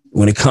be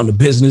when it comes to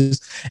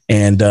business.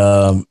 And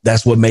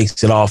that's what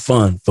makes it all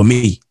fun for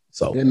me.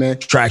 So yeah, man.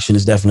 Traction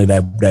is definitely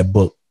that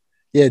book.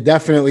 Yeah,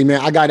 definitely, man.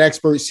 I got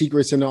Expert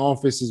Secrets in the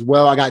office as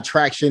well. I got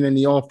Traction in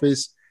the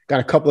office. Got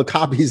a couple of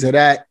copies of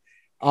that.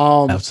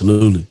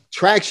 Absolutely.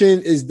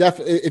 Traction is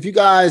definitely, if you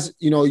guys,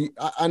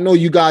 I know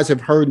you guys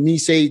have heard me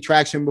say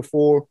Traction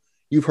before.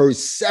 You've heard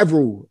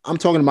several. I'm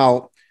talking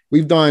about,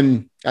 we've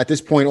done at this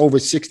point over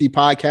 60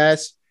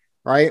 podcasts,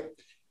 right?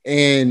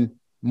 And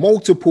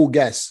multiple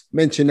guests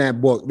mention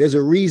that book. There's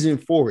a reason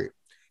for it.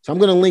 So I'm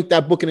going to link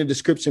that book in the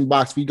description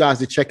box for you guys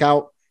to check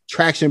out.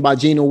 Traction by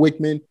Gino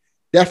Wickman.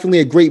 Definitely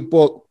a great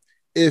book.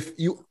 If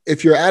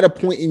you're at a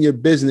point in your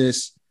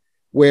business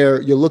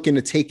where you're looking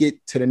to take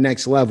it to the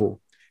next level,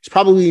 it's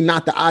probably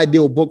not the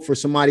ideal book for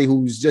somebody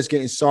who's just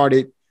getting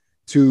started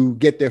to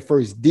get their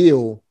first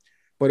deal.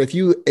 But if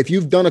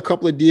you've done a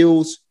couple of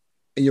deals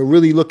and you're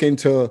really looking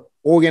to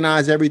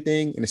organize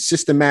everything in a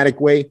systematic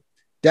way,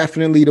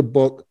 definitely the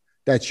book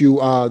that you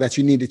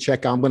need to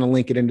check out. I'm going to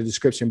link it in the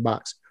description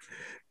box.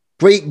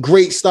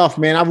 Great stuff,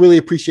 man. I really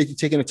appreciate you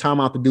taking the time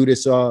out to do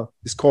this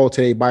call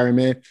today, Byron,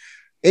 man.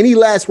 Any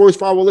last words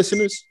for our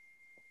listeners?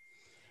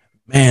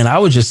 Man, I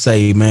would just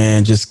say,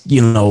 man, just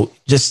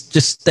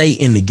stay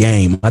in the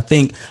game. I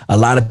think a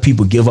lot of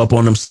people give up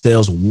on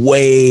themselves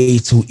way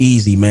too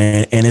easy,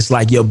 man. And it's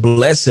like your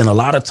blessing a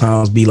lot of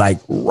times be like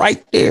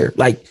right there.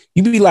 Like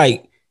you be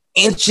like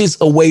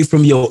inches away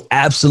from your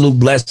absolute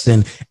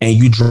blessing and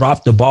you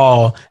drop the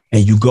ball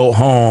and you go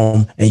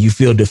home and you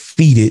feel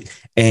defeated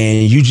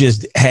and you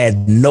just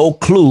had no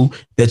clue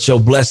that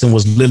your blessing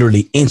was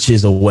literally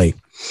inches away.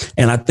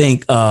 And I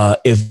think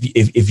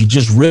if you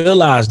just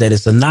realize that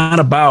it's not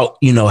about,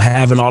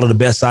 having all of the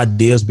best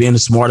ideas, being the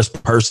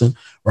smartest person,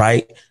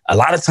 right? A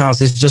lot of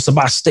times it's just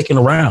about sticking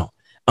around.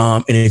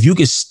 And if you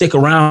can stick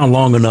around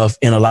long enough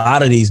in a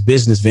lot of these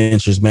business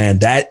ventures, man,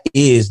 that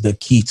is the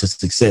key to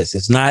success.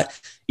 It's not,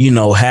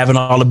 having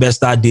all the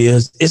best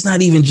ideas. It's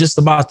not even just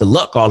about the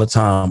luck all the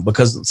time,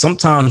 because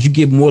sometimes you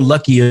get more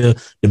luckier,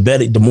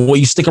 the more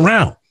you stick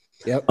around.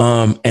 Yep.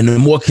 And the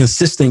more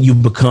consistent you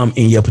become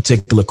in your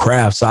particular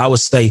craft. So I would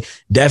say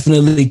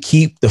definitely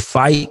keep the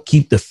fight,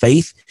 keep the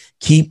faith,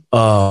 keep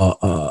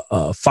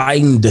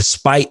fighting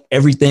despite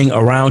everything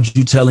around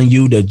you telling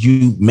you that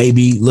you may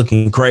be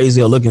looking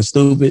crazy or looking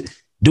stupid.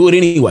 Do it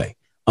anyway.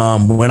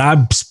 When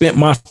I spent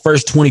my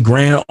first 20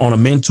 grand on a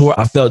mentor,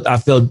 I felt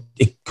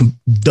it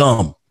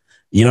dumb.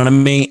 You know what I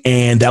mean?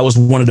 And that was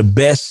one of the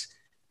best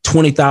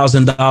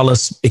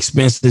 $20,000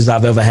 expenses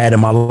I've ever had in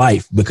my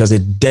life, because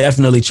it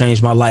definitely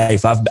changed my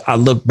life. I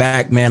look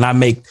back, man, I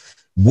make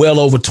well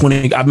over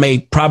 20. I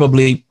made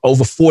probably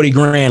over 40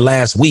 grand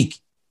last week.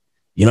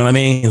 You know what I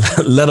mean?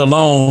 Let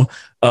alone,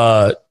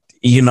 that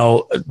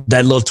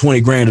little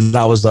 20 grand that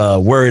I was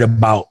worried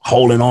about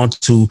holding on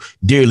to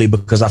dearly,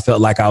 because I felt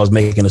like I was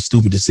making a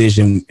stupid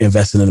decision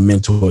investing in a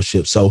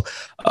mentorship. So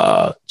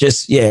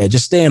just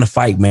stay in the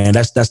fight, man.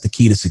 That's the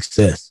key to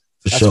success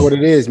for sure. That's what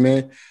it is,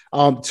 man.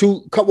 A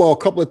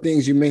couple of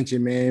things you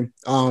mentioned, man,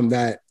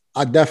 that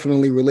I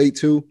definitely relate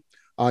to.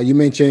 You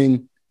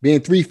mentioned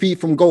being 3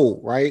 feet from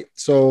goal, right?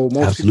 So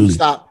most people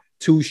stop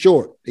too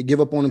short. They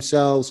give up on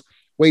themselves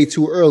way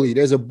too early.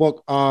 There's a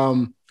book,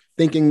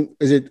 Think and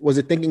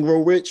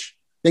Grow Rich?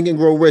 Think and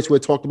Grow Rich, where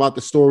it talked about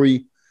the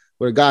story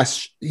where the guy,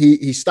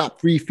 he stopped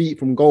 3 feet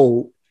from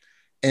gold,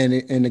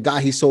 and the guy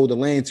he sold the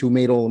land to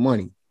made all the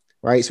money,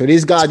 right? So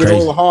this guy did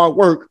all the hard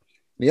work,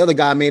 and the other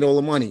guy made all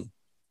the money.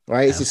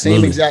 Right. It's the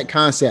same exact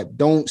concept.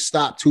 Don't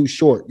stop too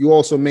short. You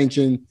also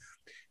mentioned,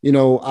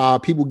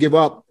 people give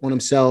up on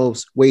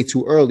themselves way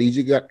too early.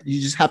 You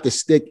just have to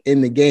stick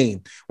in the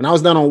game. When I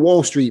was down on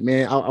Wall Street,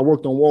 man, I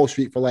worked on Wall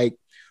Street for like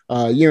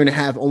a year and a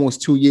half,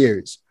 almost 2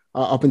 years,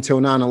 up until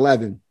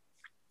 9/11.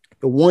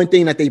 The one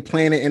thing that they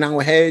planted in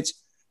our heads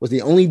was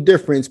the only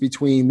difference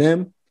between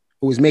them,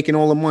 who was making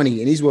all the money.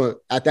 And these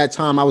were, at that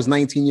time, I was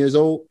 19 years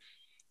old.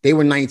 They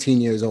were 19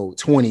 years old,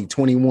 20,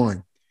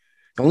 21.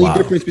 The only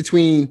difference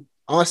between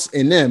us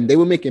and them, they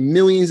were making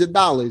millions of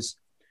dollars,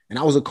 and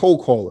I was a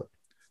cold caller.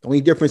 The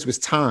only difference was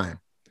time.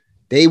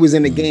 They was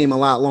in the game a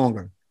lot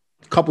longer,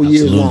 a couple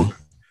years longer.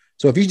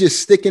 So if you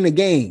just stick in the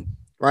game,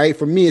 right?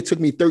 For me, it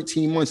took me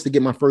 13 months to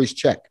get my first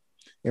check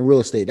in real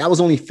estate. That was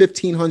only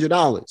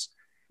 $1,500,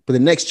 but the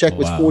next check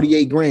was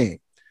 48 grand.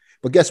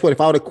 But guess what?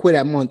 If I would have quit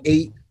at month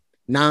 8,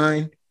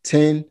 9,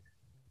 10,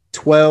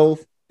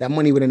 12, that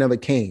money would have never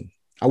came.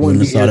 I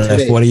wouldn't be here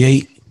today.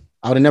 48.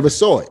 I would have never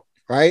saw it,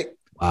 right?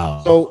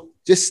 Wow. So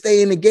just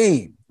stay in the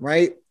game,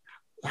 right?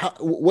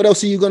 What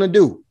else are you going to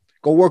do?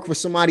 Go work for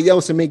somebody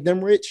else and make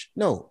them rich?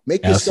 No,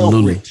 make yourself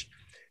rich.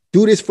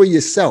 Do this for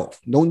yourself.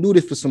 Don't do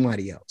this for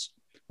somebody else,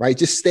 right?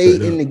 Just stay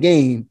in the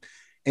game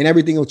and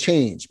everything will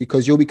change,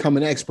 because you'll become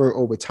an expert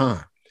over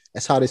time.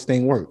 That's how this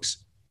thing works.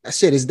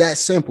 That's it. It's that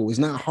simple. It's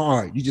not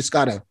hard. You just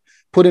got to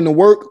put in the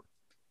work,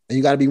 and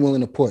you got to be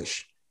willing to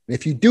push. And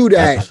if you do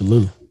that,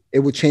 it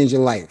will change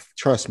your life.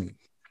 Trust me.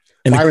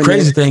 And the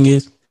crazy thing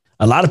is,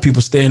 a lot of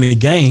people stay in the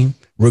game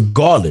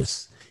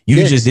regardless.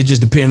 It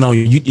just depends on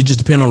you. It just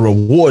depends on the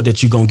reward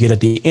that you're gonna get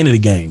at the end of the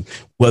game.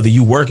 Whether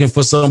you working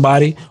for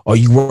somebody or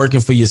you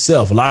working for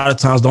yourself. A lot of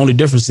times the only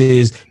difference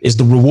is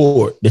the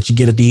reward that you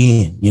get at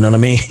the end. You know what I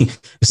mean?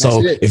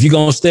 So if you're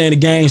gonna stay in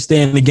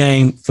the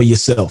game for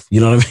yourself.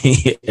 You know what I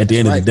mean? At the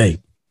end of the day.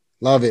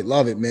 Love it,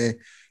 man.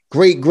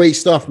 Great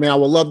stuff, man. I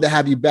would love to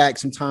have you back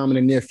sometime in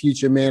the near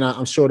future, man.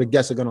 I'm sure the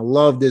guests are gonna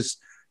love this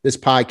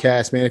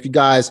podcast, man. If you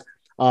guys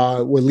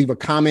would leave a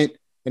comment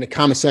in the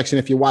comment section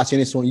if you're watching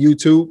this on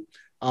YouTube.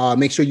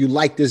 Make sure you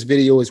like this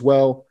video as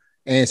well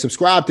and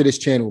subscribe to this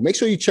channel. Make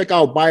sure you check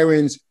out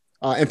Byron's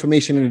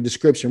information in the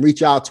description.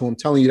 Reach out to him,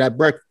 telling you that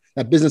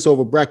Business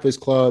Over Breakfast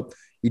Club.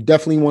 You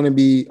definitely want to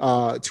be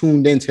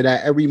tuned into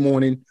that every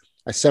morning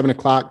at 7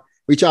 o'clock.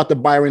 Reach out to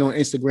Byron on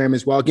Instagram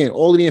as well. Again,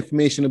 all of the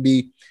information will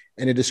be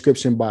in the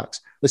description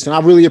box. Listen, I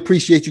really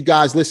appreciate you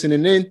guys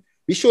listening in.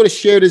 Be sure to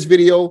share this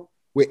video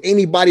with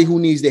anybody who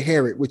needs to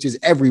hear it, which is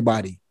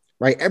everybody,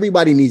 right?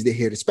 Everybody needs to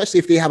hear it, especially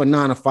if they have a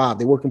 9-to-5.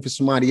 They're working for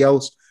somebody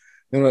else.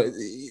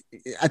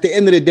 At the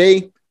end of the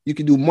day, you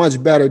can do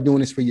much better doing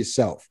this for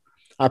yourself.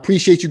 I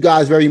appreciate you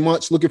guys very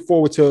much. Looking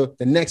forward to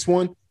the next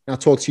one. And I'll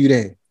talk to you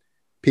then.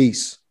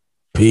 Peace.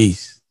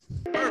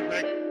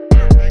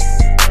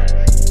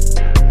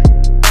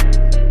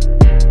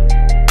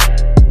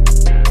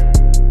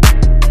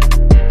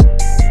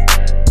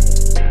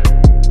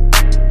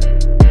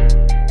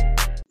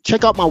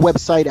 Check out my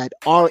website at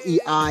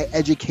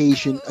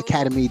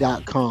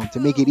reieducationacademy.com. To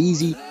make it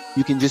easy,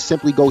 you can just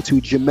simply go to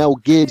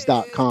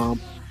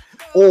JamelGibbs.com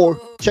or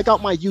check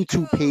out my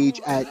YouTube page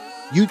at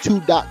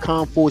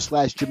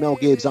youtube.com/Jamel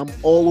Gibbs. I'm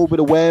all over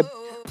the web,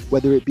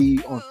 whether it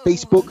be on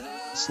Facebook,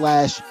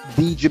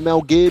 the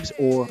Jamel Gibbs,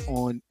 or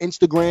on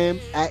Instagram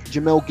at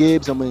Jamel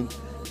Gibbs. I'm in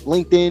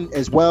LinkedIn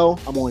as well.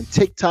 I'm on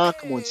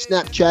TikTok. I'm on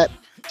Snapchat.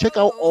 Check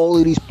out all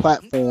of these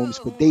platforms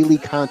for daily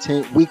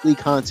content, weekly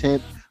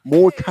content,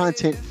 more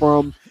content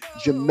from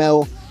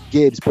Jamel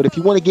Gibbs. But if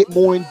you want to get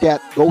more in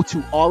depth, go to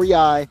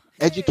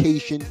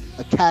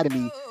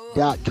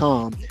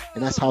REIEducationacademy.com,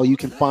 and that's how you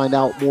can find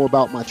out more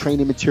about my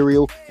training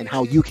material and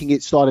how you can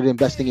get started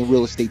investing in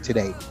real estate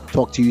today.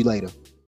 Talk to you later.